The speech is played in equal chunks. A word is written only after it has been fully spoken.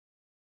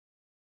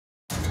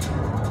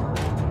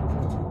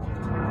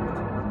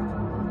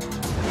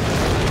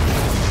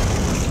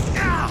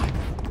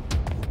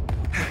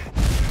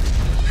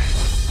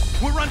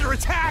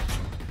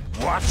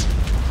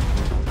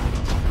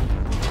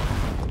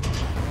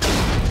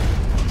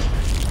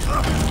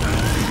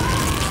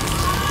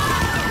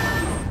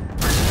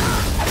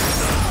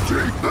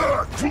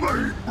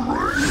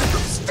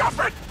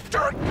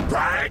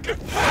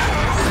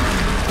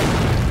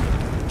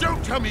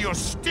tell me you're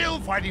still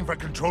fighting for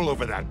control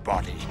over that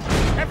body?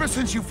 Ever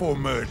since you four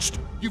merged,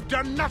 you've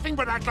done nothing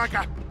but act like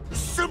a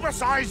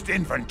supersized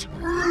infant.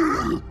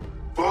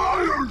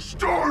 Fire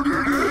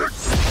started it!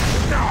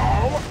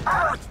 No,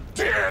 Earth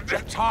did!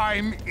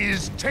 Time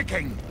is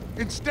ticking.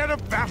 Instead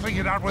of battling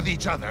it out with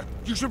each other,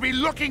 you should be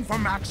looking for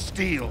Max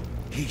Steel.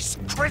 He's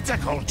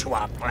critical to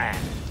our plan.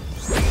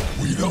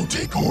 We don't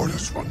take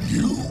orders from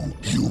you,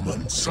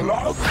 human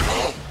slug.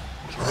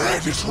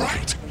 Red is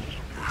right.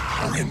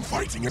 Our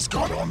infighting has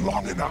gone on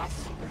long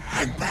enough.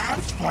 And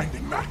perhaps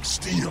finding Max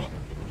Steel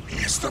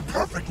is the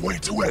perfect way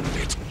to end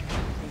it.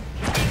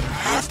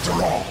 After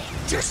all,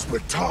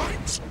 desperate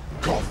times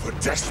call for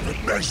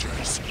desperate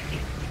measures.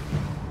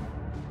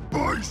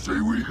 I say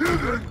we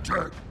hit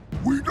Entech.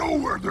 We know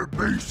where their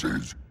base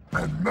is,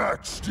 and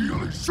Max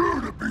Steel is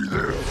sure to be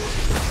there.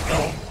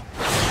 No.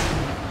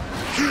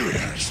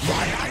 Here's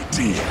my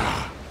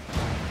idea.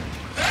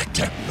 That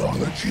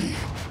technology,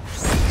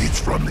 it's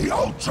from the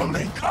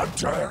Ultralink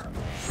Hunter.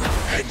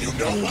 And you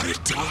know what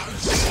it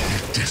does?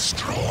 It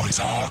destroys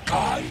our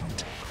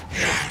kind.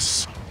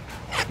 Yes,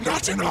 but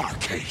not in our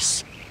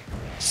case.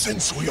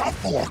 Since we are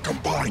four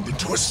combined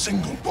into a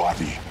single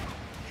body,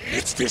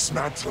 its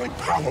dismantling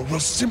power will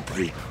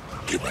simply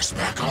give us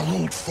back our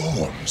old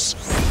forms.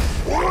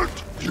 What?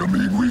 You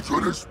mean we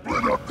could have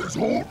split up this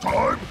whole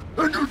time,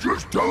 and you're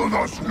just telling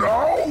us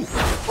now?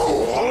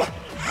 Fool!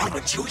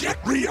 Haven't you yet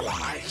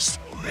realized?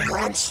 We're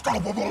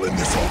unstoppable in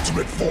this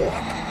ultimate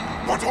form,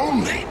 but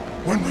only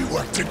when we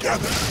work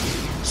together.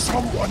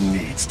 Someone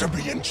needs to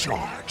be in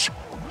charge.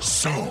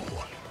 So,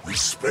 we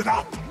split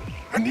up,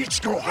 and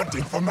each go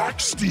hunting for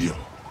Max Steel.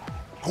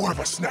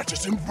 Whoever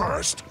snatches him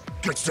first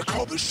gets to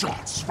call the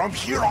shots from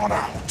here on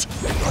out.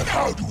 But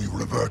how do we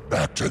revert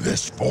back to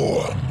this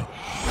form?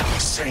 The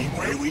same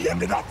way we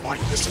ended up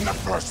like this in the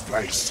first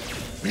place.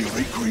 We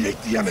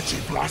recreate the energy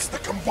blast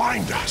that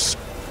combined us.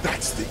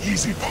 That's the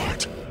easy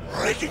part.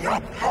 Breaking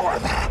up,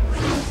 however,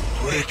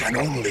 we can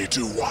only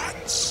do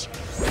once.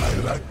 I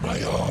like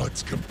my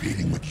odds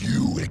competing with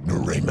you,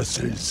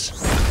 ignoramuses.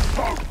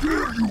 How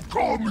dare you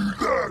call me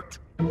that?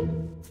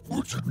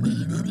 What's it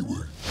mean,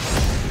 anyway?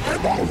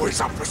 I'm always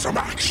up for some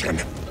action.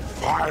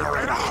 Fire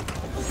it up.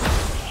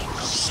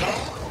 So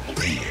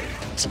be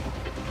it.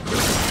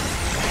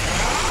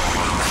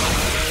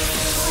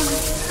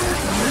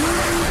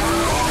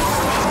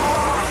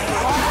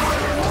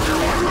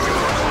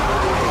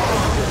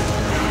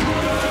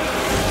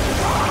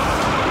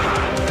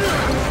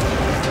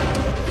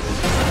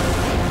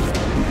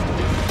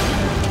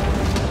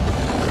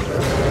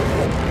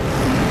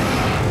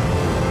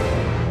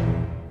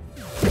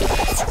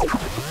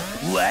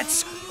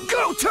 Let's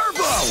go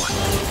Turbo!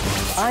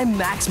 I'm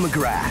Max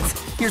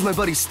McGrath. Here's my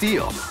buddy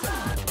Steel.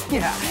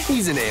 Yeah,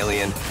 he's an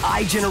alien.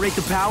 I generate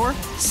the power,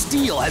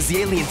 Steel has the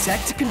alien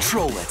tech to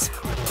control it.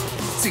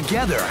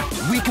 Together,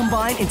 we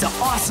combine into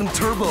awesome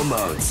turbo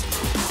modes.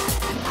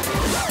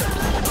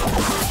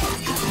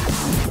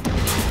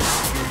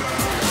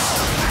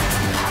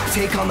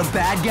 Take on the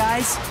bad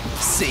guys,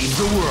 save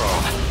the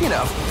world. You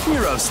know,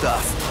 hero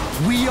stuff.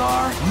 We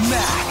are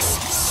Max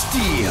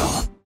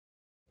Steel.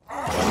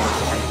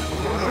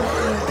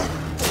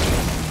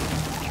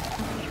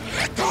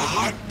 Let the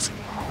hunt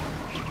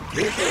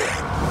begin.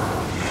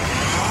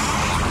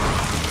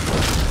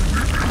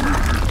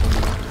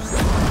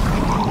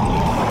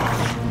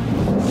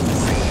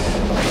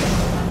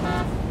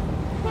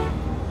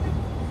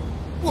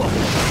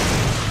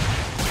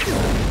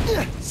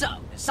 So,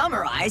 to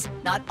summarize,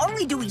 not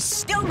only do we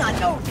still not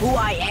know who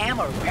I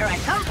am or where I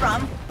come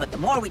from, but the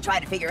more we try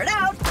to figure it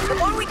out, the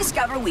more we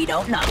discover we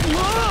don't know.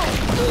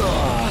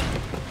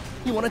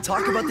 You want to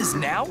talk about this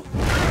now?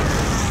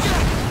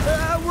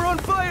 We're on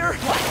fire!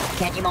 What,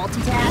 can't you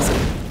multitask?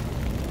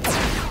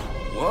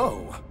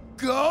 Whoa.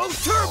 Go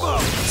Turbo!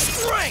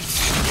 Strength!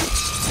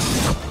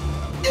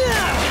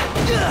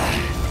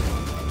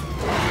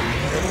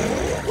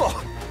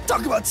 Whoa,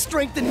 talk about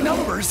strength in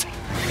numbers!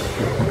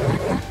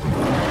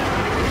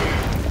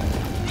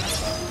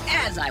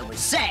 As I was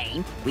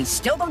saying, we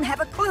still don't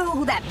have a clue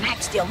who that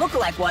Max Steel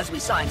lookalike was we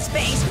saw in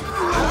space.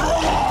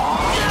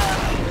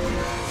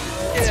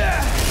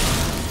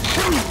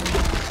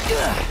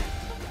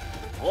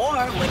 Or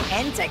what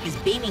Entech is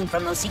beaming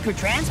from those secret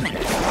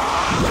transmitters.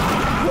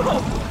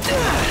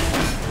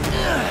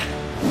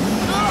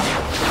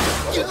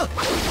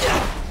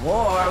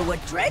 Or what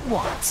Dredd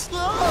wants.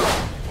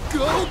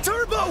 Go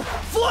Turbo!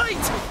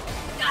 Flight!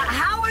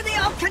 How are they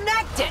all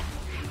connected?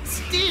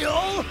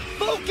 Steel!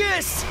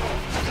 Focus!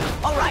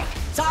 All right,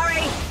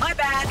 sorry, my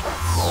bad.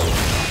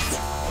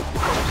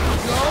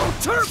 Go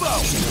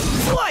Turbo!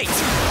 Flight!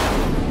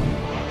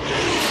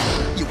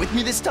 You with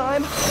me this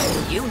time?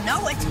 You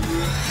know it.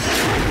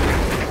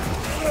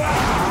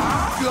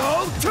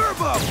 Go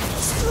Turbo!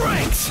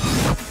 Strength!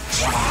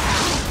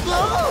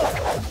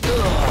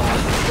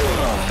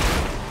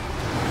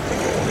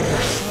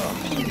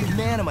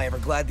 Man, am I ever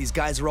glad these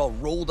guys are all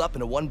rolled up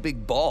into one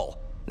big ball.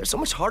 They're so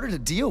much harder to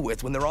deal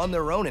with when they're on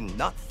their own and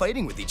not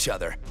fighting with each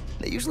other.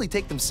 They usually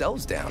take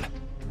themselves down.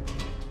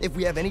 If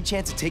we have any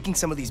chance of taking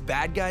some of these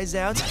bad guys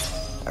out,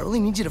 I really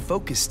need you to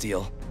focus,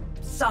 Steel.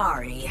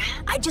 Sorry,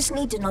 I just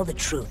need to know the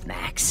truth,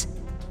 Max.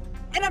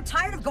 And I'm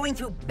tired of going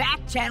through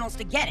back channels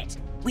to get it.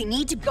 We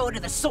need to go to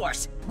the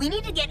source. We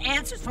need to get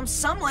answers from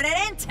someone at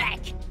N-Tech.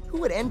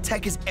 Who at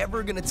N-Tech is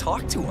ever gonna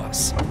talk to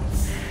us?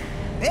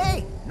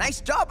 Hey,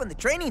 nice job on the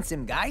training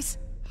sim, guys.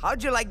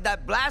 How'd you like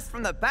that blast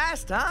from the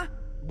past, huh?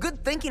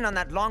 Good thinking on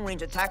that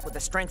long-range attack with the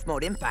strength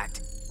mode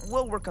impact.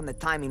 We'll work on the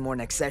timing more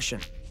next session.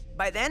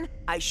 By then,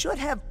 I should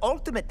have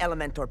Ultimate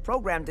Elementor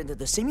programmed into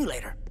the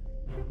simulator.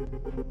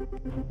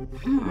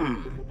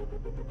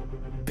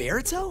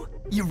 Berto?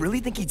 You really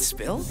think he'd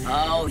spill?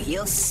 Oh,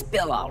 he'll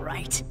spill all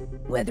right.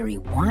 Whether he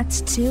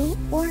wants to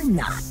or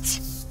not.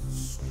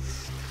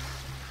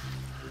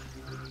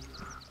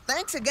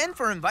 Thanks again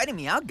for inviting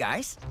me out,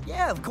 guys.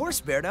 Yeah, of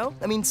course, Berto.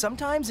 I mean,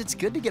 sometimes it's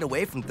good to get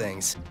away from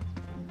things.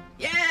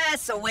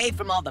 Yes, away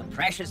from all the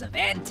pressures of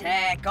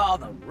N-Tech, all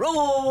the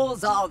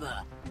rules, all the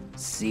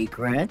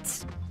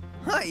secrets.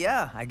 Huh,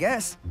 yeah, I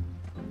guess.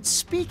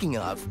 Speaking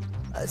of,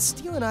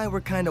 Steel and I were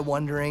kind of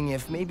wondering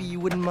if maybe you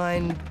wouldn't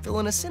mind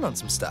filling us in on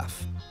some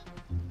stuff.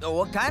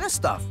 What kind of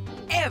stuff?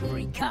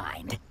 Every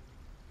kind.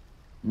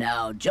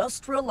 Now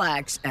just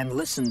relax and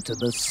listen to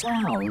the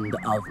sound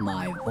of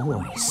my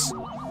voice.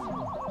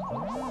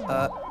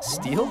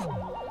 Steel?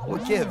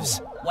 What gives?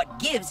 What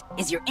gives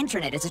is your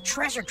internet is a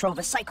treasure trove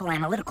of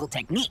psychoanalytical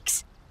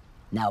techniques.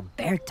 Now,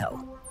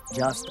 Berto,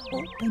 just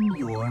open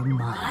your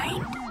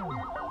mind.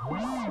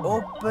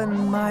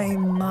 Open my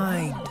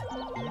mind.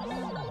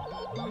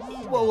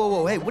 Whoa, whoa,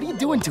 whoa, hey, what are you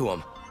doing to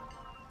him?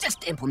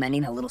 Just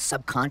implementing a little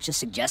subconscious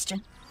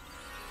suggestion.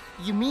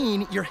 You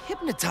mean you're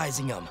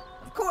hypnotizing him?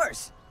 Of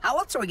course. How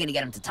else are we gonna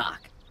get him to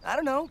talk? I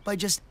don't know, by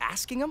just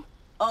asking him?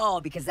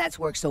 Oh, because that's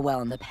worked so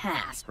well in the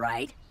past,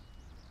 right?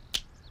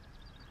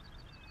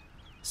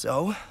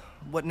 So,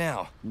 what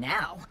now?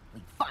 Now,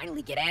 we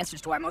finally get answers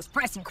to our most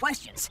pressing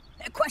questions.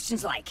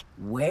 Questions like,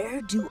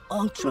 where do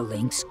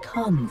Ultralinks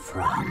come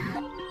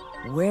from?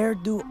 Where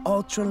do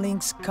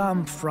Ultralinks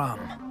come from?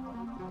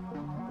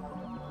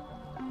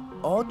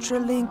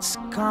 Ultralinks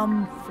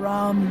come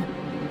from...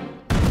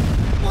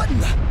 What in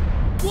the...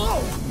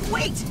 Whoa!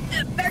 Wait!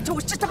 Berto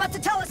was just about to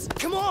tell us!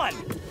 Come on!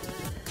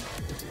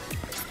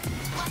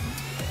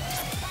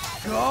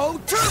 Go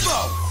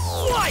Turbo!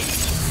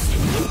 Flight!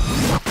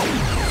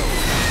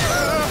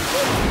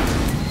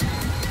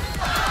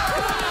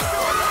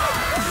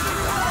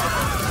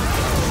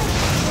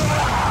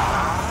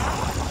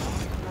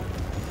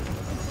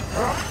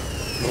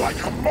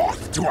 Like a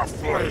moth to a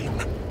flame.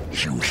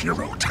 You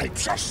hero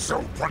types are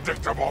so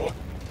predictable.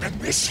 And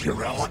this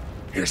hero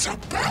is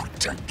about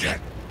to get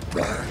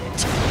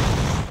burnt.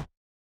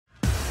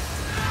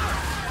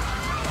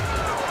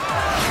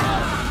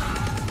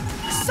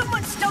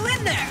 Someone's still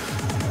in there!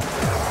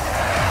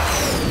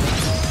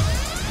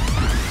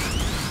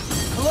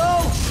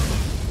 Hello?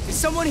 Is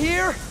someone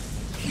here?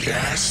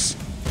 Yes?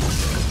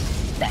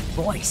 That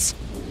voice.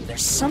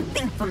 There's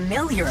something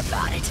familiar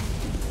about it.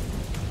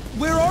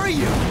 Where are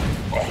you?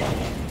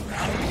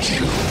 Around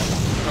you.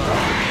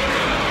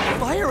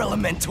 Fire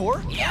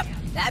Elementor? Yep,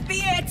 that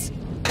be it!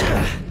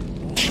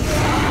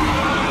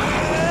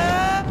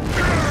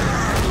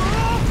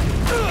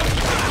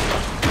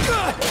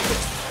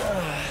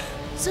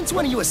 Since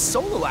when are you a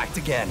solo act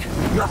again?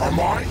 Never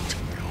mind.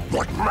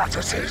 What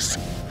matters is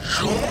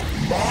you're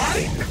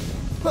mine.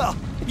 Well,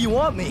 if you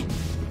want me,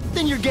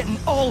 then you're getting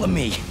all of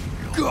me.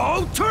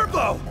 Go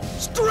Turbo!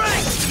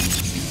 Strength!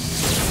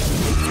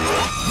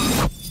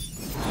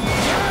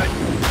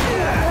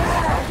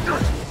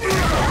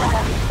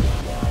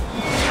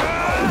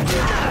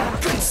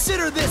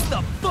 Consider this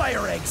the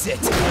fire exit!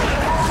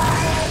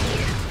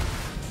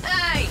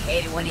 I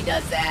hate it when he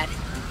does that.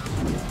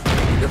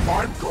 If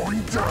I'm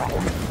going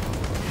down,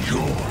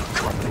 you're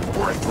coming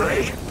with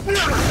me.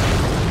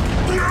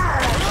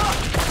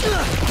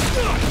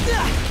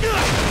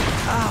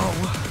 Ow!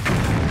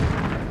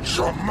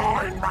 You're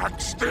mine,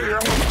 Max Steel.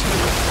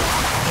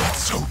 Not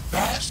so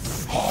fast,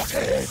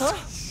 hothead. Huh?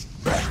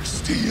 Max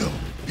Steel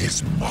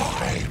is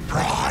my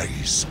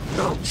prize.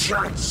 No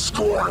chance,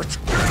 Squirt.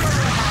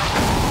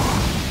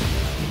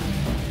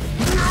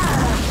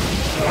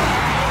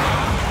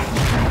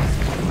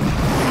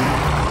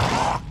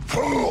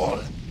 Fool!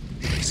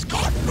 He's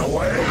gotten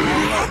away.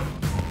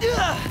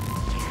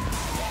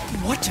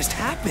 What just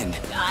happened?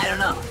 I don't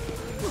know.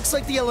 Looks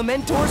like the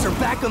Elementors are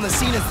back on the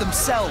scene as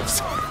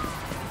themselves.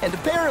 And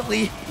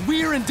apparently,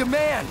 we're in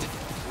demand.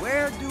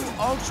 Where do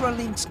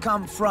Ultralinks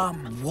come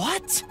from?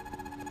 What?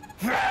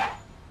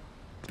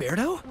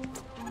 Berto?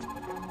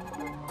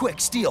 Quick,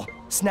 Steel,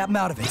 snap him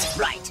out of it.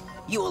 Right.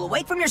 You will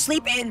awake from your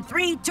sleep in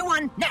 3, 2,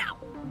 1, now!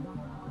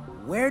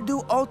 Where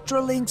do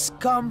Ultralinks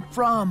come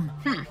from?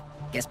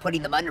 Guess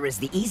putting them under is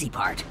the easy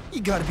part.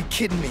 You gotta be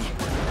kidding me.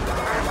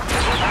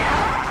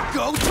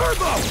 Go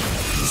Turbo!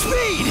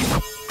 Speed!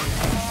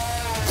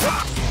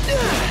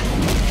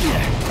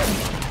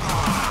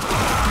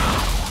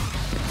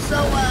 So,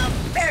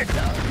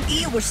 Berto,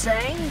 you were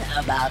saying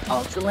about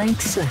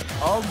Ultralinks?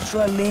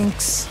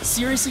 Ultralinks.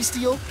 Seriously,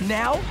 Steel?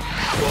 Now?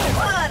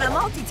 What? I'm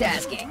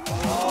multitasking.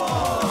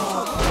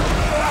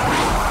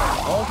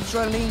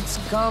 Ultra links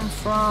come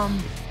from...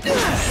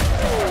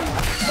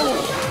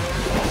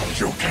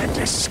 You can't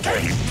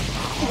escape!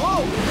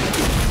 Whoa!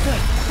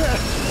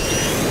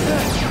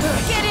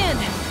 Get in!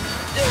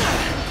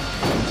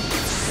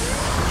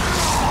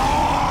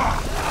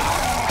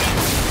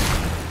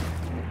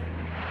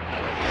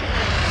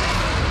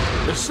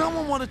 Does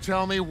someone want to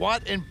tell me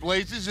what in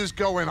blazes is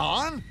going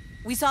on?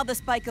 We saw the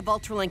spike of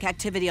Ultralink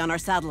activity on our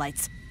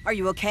satellites. Are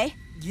you okay?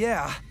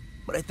 Yeah,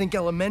 but I think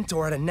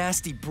Elementor had a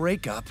nasty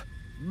breakup.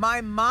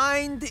 My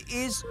mind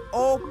is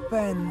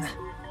open.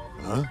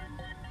 Huh?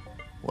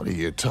 What are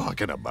you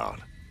talking about?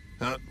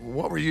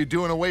 What were you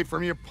doing away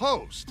from your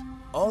post?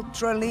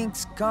 Ultra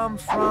links come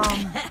from...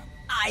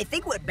 I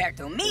think what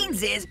Berto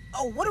means is,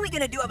 oh, what are we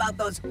gonna do about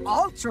those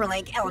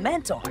Ultralink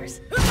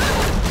Elementors?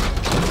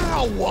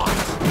 Now what?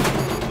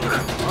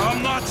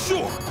 I'm not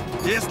sure.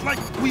 It's like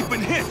we've been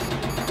hit.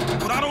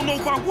 But I don't know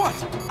by what.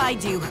 I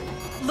do.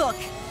 Look.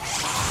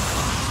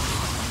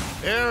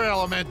 Air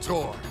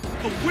Elementor.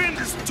 The wind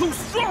is too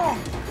strong.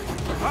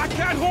 I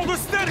can't hold her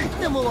steady.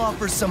 Then we'll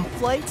offer some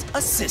flight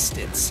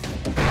assistance.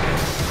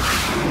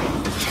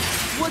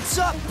 What's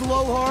up,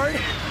 Blowhard?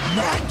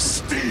 Max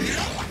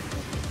Steel!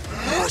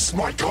 First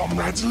my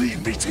comrades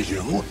lead me to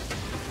you,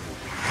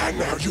 and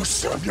now you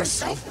serve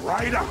yourself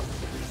right up.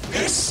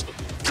 This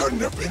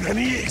couldn't have been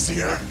any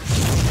easier.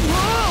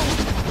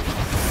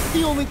 Whoa!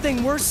 The only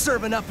thing we're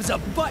serving up is a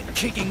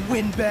butt-kicking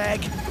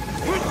windbag.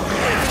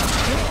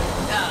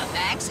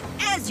 Max,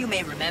 as you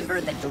may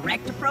remember, the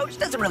direct approach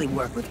doesn't really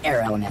work with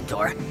Air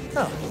Elementor.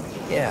 Oh,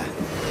 yeah.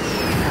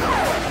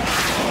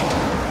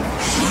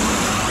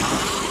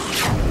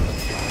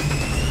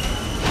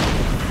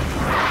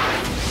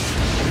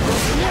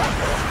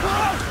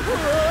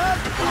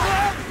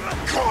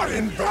 Caught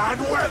in bad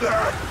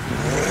weather!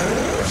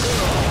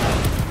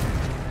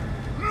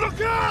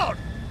 Look out!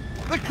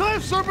 The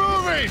cliffs are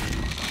moving!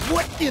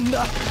 What in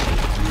the...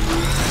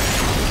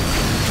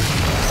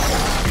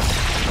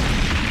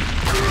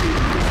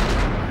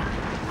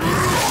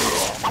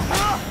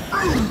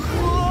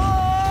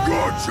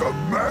 Gotcha,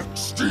 Max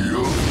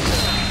Steel!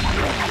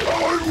 I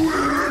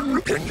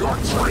win! In your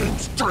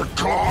dreams, dirt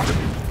clod!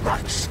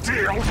 Max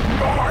Steel's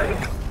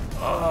mine!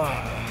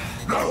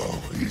 No,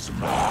 he's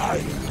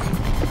mine!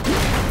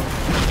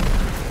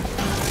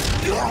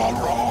 You're all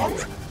wrong!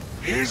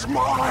 He's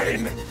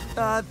mine!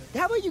 How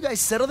about you guys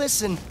settle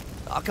this and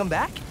I'll come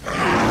back?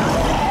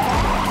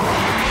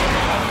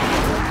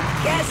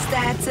 Guess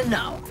that's a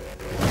no.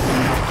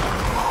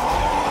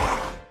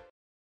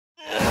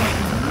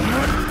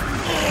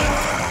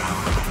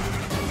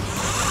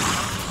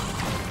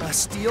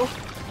 Steel,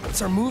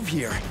 what's our move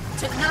here?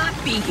 To not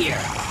be here.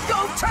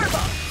 Go Turbo!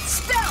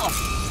 Stealth!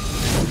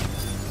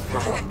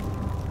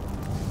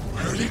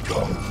 Where'd he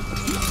go?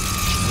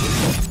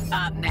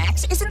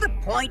 Max, isn't the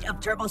point of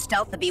Turbo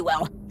Stealth to be,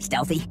 well,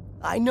 stealthy?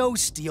 I know,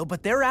 Steel,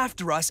 but they're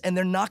after us and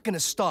they're not gonna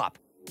stop.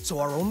 So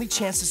our only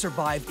chance to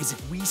survive is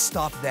if we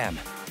stop them.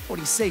 What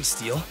do you say,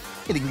 Steel?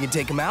 You think we can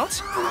take them out?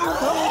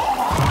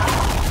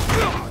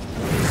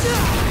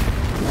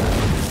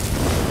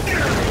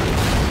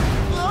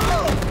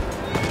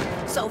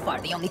 So far,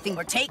 the only thing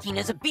we're taking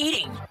is a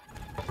beating.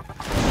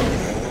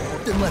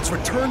 Then let's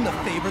return the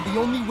favor the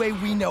only way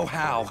we know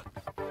how.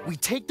 We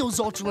take those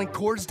Ultralink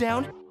cores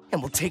down,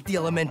 and we'll take the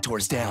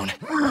Elementors down.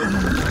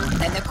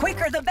 And the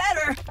quicker, the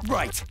better.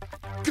 Right.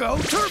 Go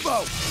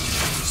Turbo!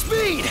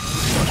 Speed!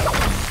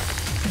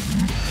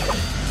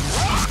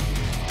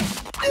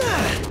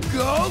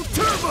 Go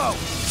Turbo!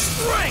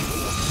 Strength!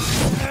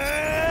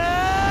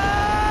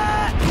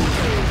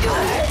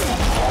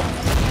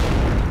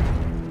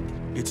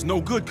 It's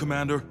no good,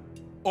 Commander.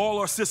 All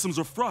our systems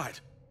are fried.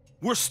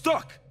 We're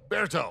stuck.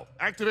 Berto,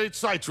 activate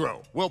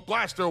Citro. We'll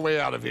blast our way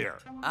out of here.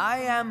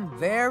 I am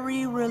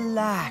very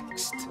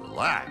relaxed.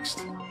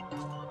 Relaxed?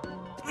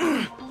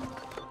 We're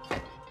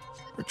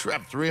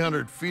trapped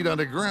 300 feet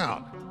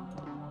underground.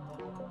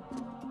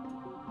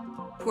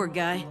 Poor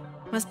guy.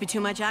 Must be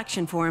too much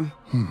action for him.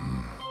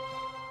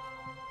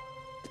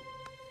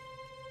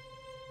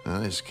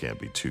 This can't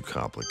be too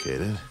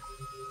complicated.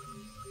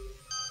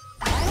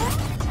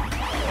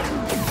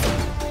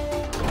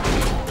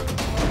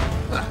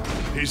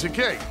 Piece of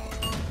cake.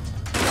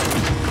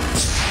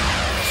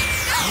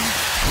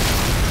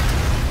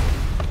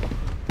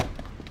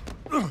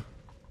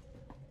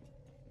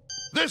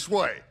 This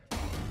way.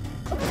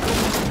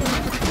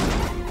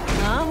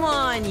 Come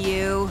on,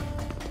 you.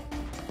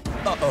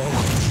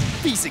 Uh-oh.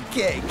 Piece of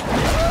cake.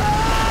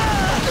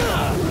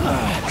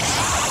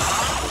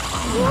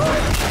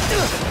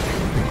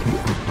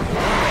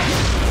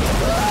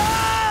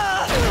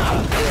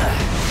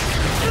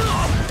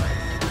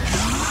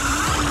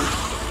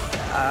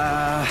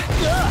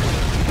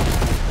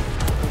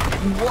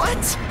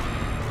 What?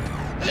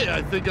 Hey,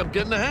 I think I'm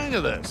getting the hang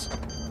of this.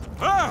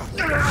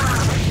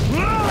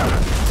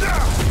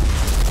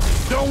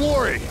 Don't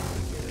worry.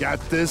 Got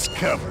this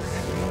covered.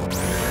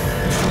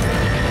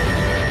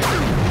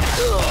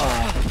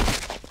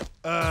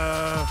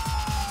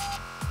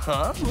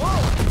 Huh? Whoa!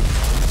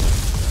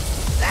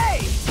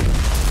 Hey!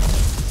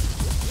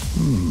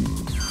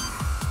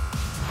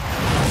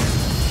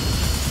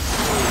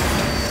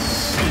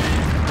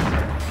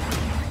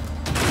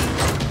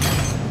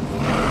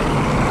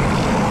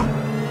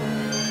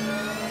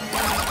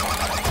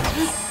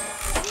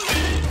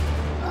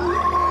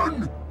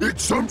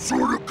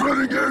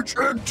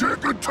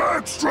 authentic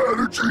attack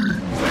strategy!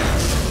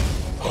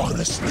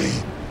 Honestly,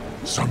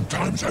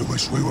 sometimes I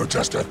wish we were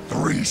just a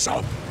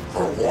threesome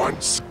for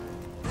once.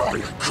 I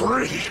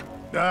agree.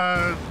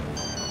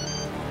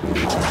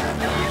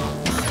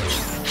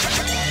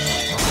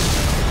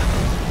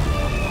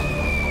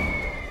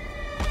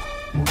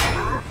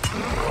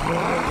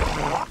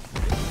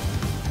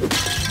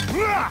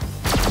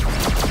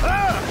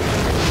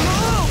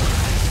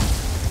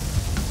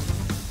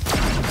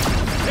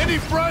 Any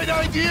bright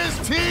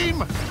ideas,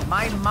 team?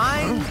 My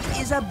mind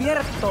is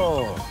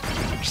abierto.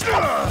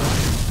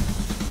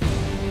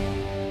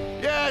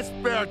 Yes,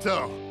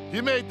 Berto.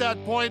 You made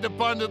that point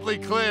abundantly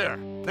clear.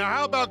 Now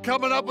how about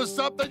coming up with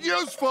something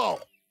useful?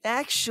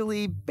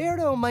 Actually,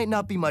 Berto might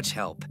not be much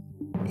help.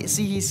 You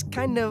see, he's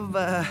kind of,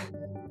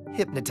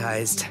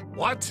 hypnotized.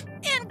 What?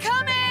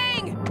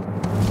 Incoming!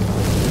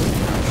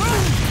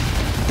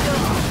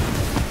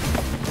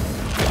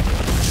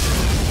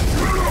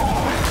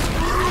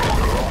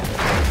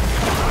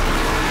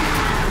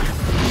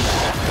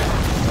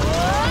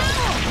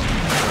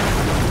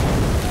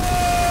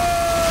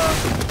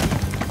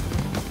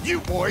 You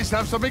boys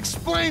have some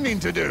explaining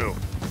to do.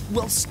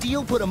 Well,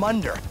 Steel put him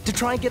under to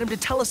try and get him to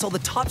tell us all the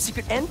top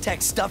secret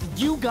N-Tech stuff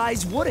you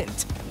guys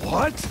wouldn't.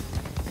 What?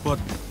 But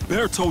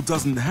Berto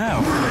doesn't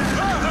have.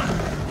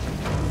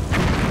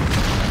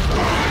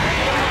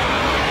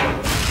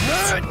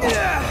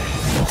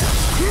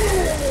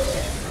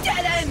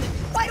 Dead end!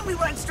 Why do we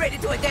run straight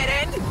into a dead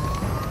end?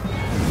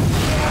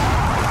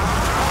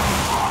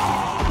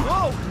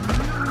 Whoa!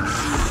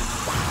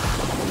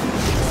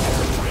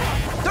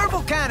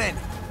 Turbo cannon!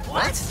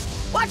 What?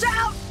 Watch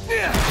out!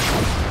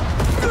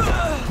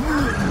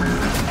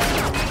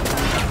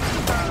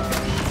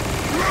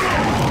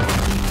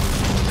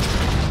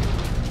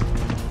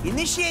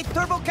 Initiate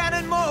turbo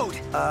cannon mode!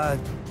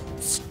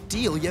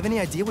 Steel, you have any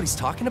idea what he's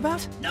talking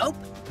about? Nope.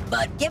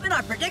 But given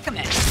our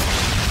predicament...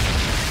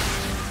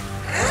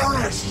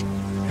 Hellish!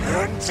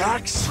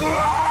 Attack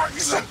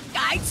slugs!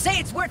 I'd say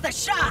it's worth a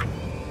shot!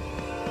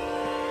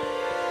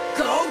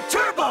 Go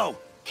Turbo!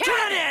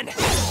 Cannon!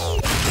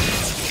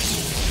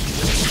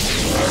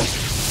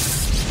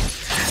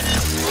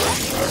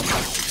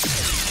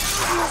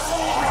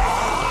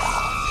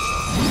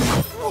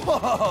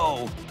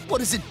 Whoa! What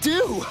does it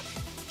do?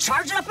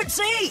 Charge it up and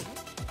see!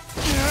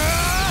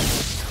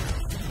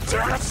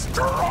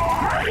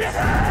 Destroy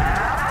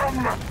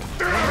him!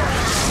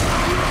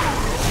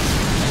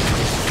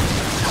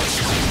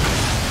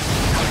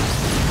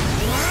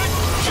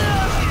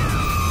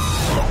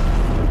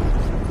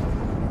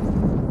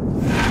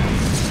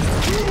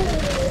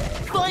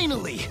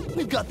 Finally!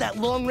 We've got that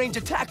long-range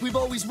attack we've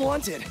always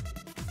wanted.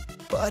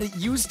 But it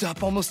used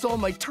up almost all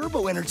my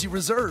turbo energy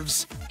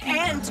reserves.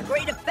 And to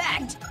great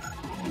effect,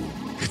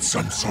 It's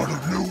some sort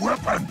of new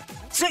weapon!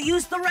 so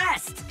use the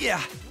rest!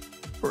 Yeah,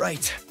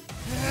 right.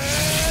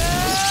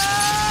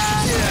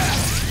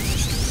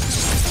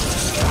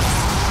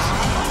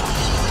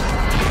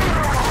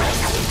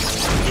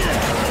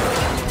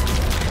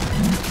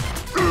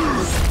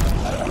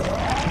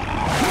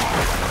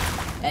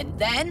 And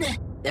then,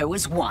 there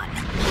was one.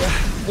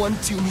 One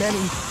too many.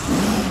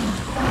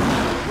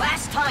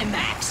 Last time,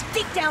 Max.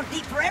 Dig down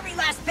deep for every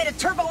last bit of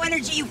turbo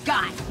energy you've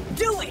got.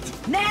 Do it,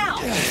 now!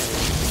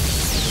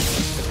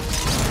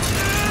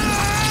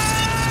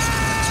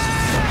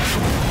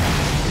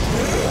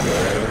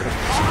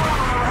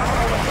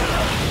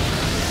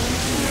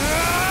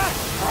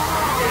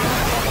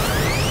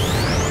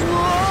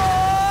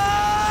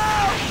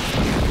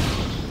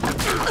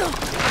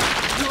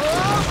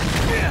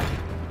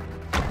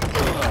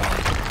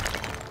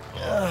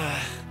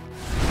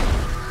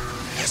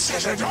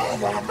 This isn't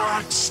over,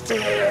 Max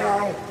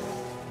Steel!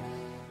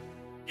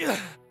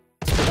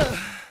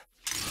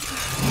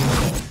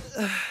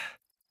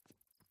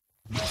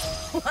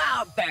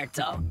 Wow,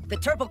 Berto. The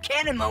turbo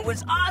cannon mode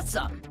was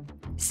awesome.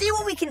 See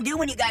what we can do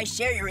when you guys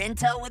share your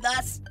intel with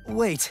us?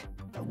 Wait,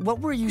 what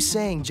were you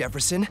saying,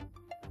 Jefferson?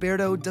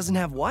 Berto doesn't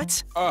have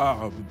what?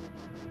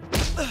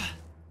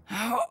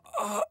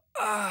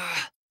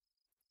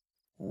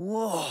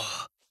 Whoa.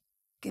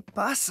 ¿Qué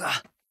pasa?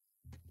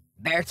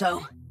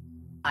 Berto,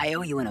 I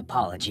owe you an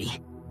apology.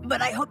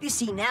 But I hope you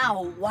see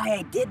now why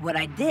I did what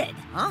I did.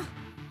 Huh?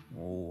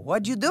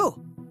 What'd you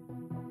do?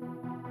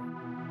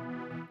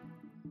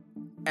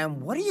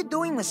 And what are you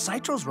doing with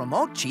Citro's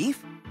remote,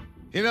 Chief?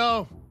 You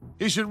know,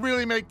 he should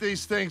really make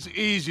these things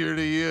easier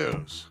to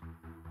use.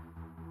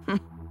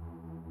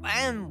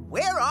 And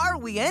where are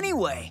we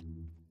anyway?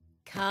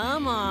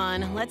 Come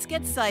on, let's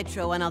get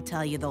Citro and I'll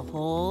tell you the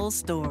whole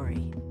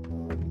story.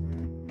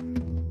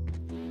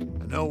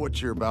 I know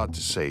what you're about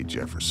to say,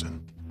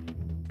 Jefferson.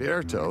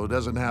 Berto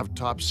doesn't have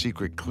top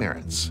secret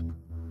clearance.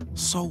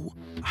 So,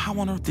 how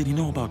on earth did he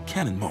know about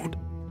cannon mode?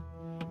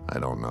 I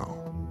don't know.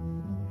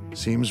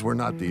 Seems we're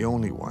not the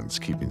only ones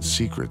keeping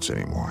secrets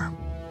anymore.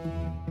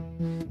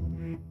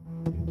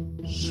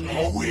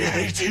 So we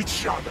hate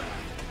each other.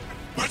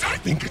 But I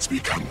think it's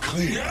become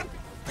clear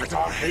that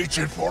our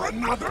hatred for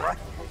another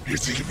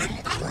is even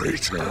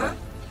greater.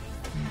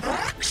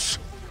 Max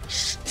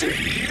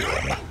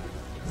Steel.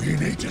 We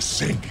need to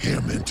sink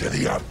him into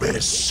the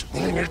abyss.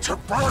 We need to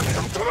burn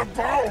him to the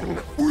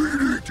bone.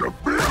 We need to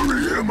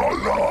bury him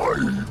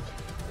alive.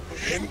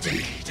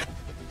 Indeed.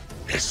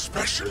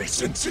 Especially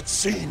since it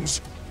seems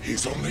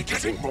he's only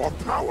getting more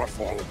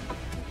powerful.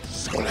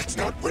 So let's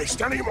not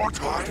waste any more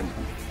time.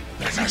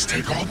 Let us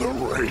take all the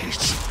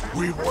rage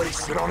we've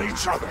wasted on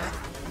each other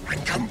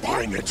and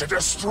combine it to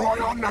destroy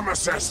our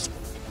nemesis.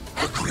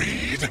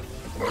 Agreed.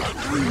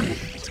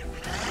 Agreed.